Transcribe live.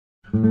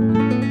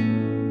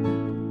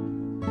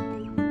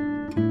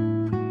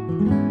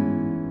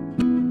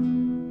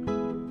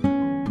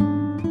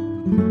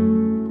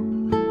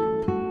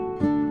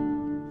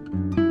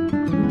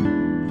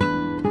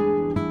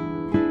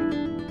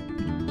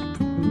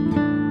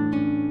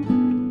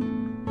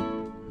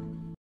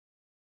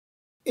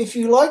If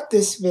you like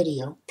this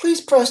video, please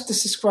press the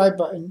subscribe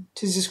button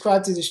to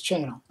subscribe to this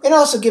channel, and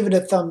also give it a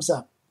thumbs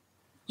up.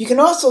 You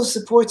can also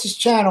support this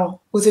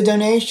channel with a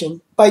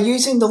donation by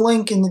using the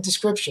link in the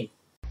description.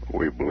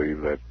 We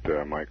believe that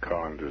Mike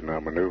Collins is now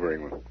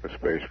maneuvering the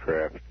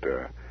spacecraft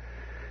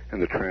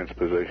in the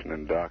transposition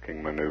and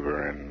docking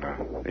maneuver, and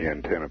the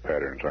antenna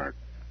patterns aren't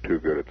too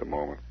good at the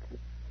moment.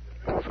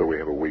 So we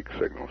have a weak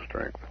signal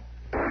strength.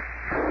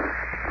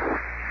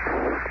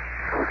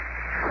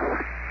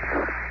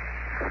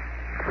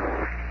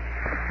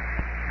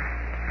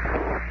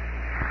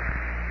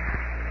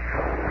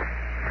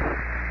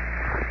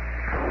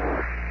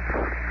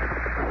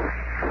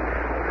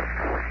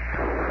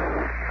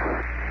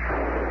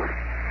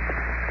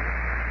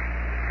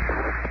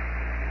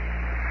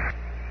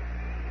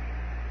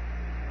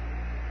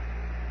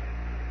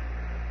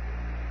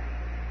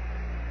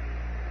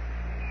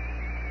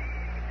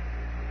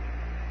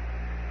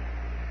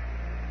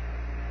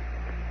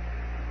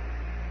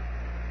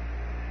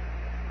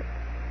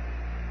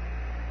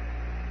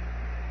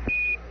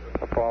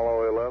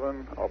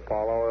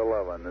 Apollo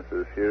 11, this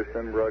is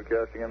Houston,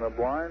 broadcasting in the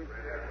blind.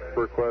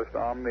 Request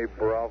Omni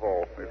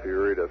Bravo. If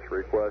you read us,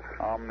 request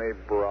Omni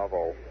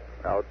Bravo.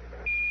 Out.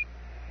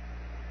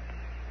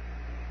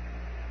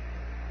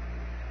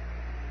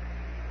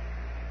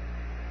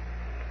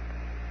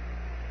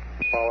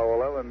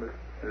 Apollo 11, this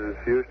is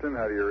Houston,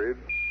 how do you read?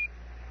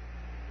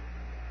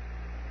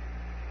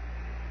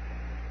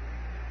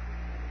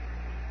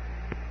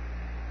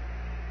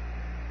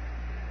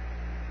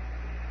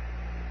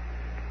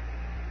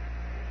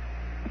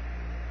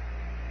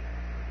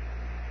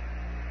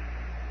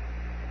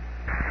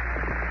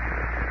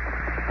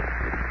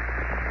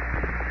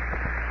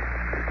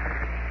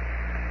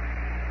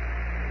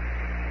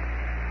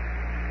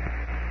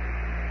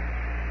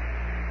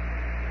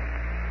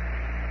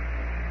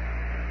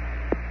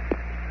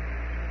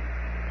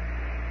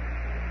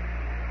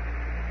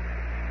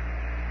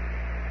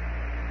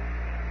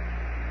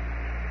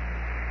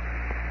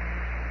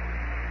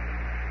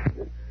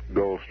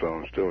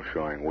 Goldstone still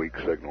showing weak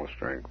signal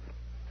strength.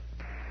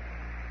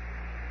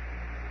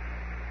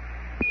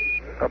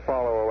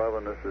 Apollo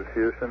 11, this is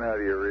Houston, how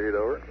do you read,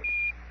 over?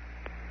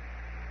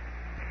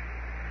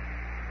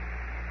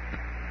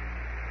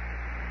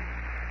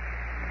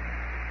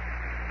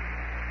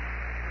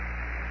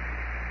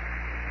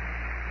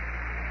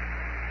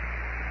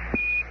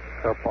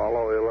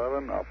 Apollo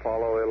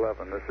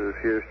 11, this is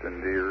Houston,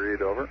 do you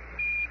read, over?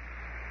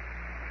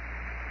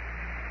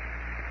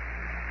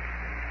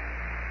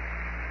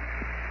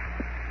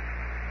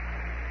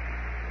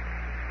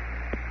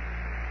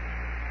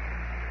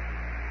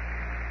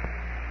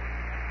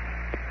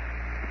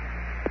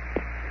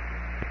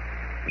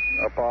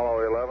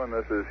 Apollo 11,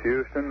 this is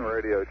Houston,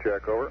 radio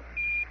check, over.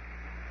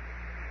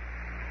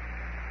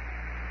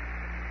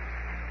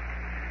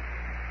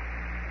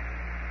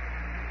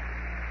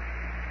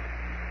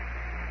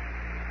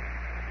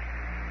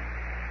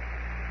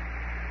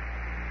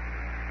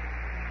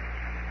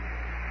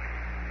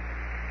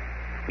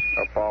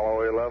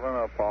 Apollo 11,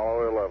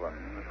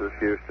 this is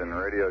Houston,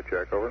 radio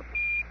check, over.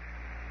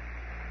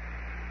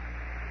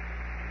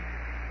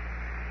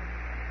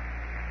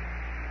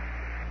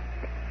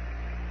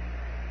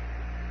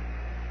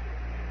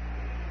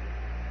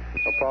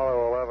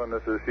 Apollo 11,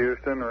 this is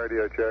Houston,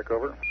 radio check,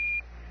 over.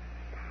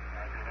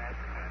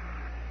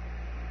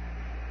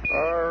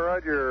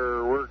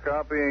 Roger, we're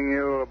copying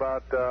you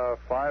about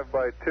 5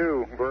 by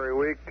 2, very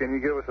weak. Can you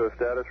give us a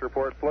status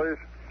report, please?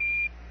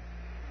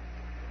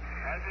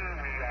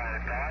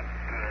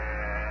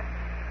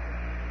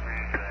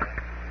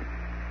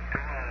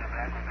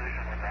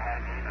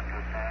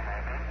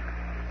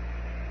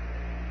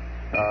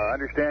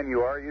 Understand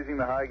you are using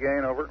the high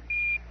gain, over.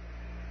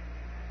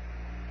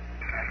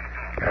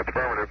 That's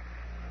affirmative.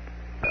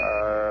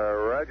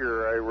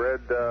 Roger, I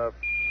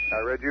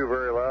read you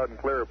very loud and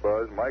clear,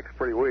 Buzz. Mike's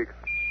pretty weak.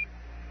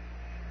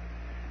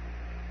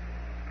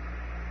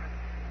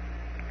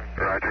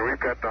 Roger, we've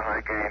got the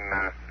high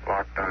gain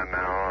locked on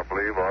now, I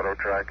believe, auto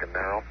track and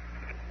narrow.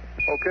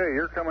 Okay,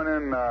 you're coming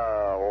in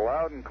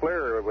loud and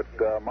clear, but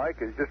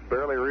Mike is just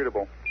barely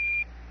readable.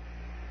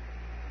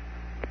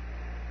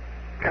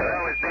 That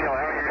was Neil. How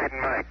are you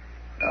reading, Mike?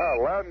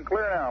 Loud and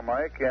clear now,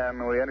 Mike,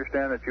 and we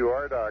understand that you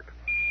are docked.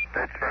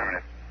 That's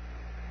affirmative.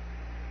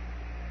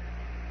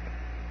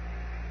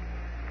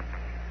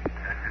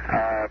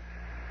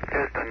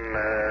 Houston,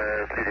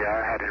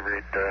 CDR, how do you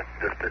read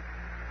just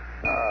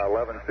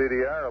 11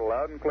 CDR,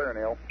 loud and clear,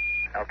 Neil.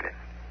 Okay.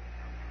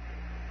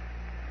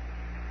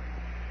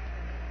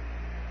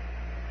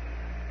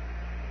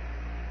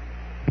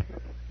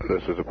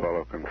 This is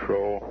Apollo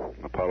Control.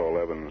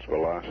 Apollo 11's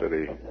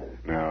velocity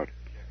now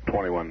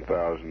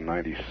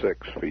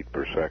 21,096 feet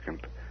per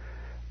second.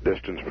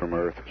 Distance from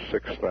Earth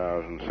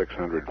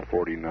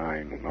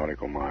 6,649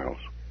 nautical miles.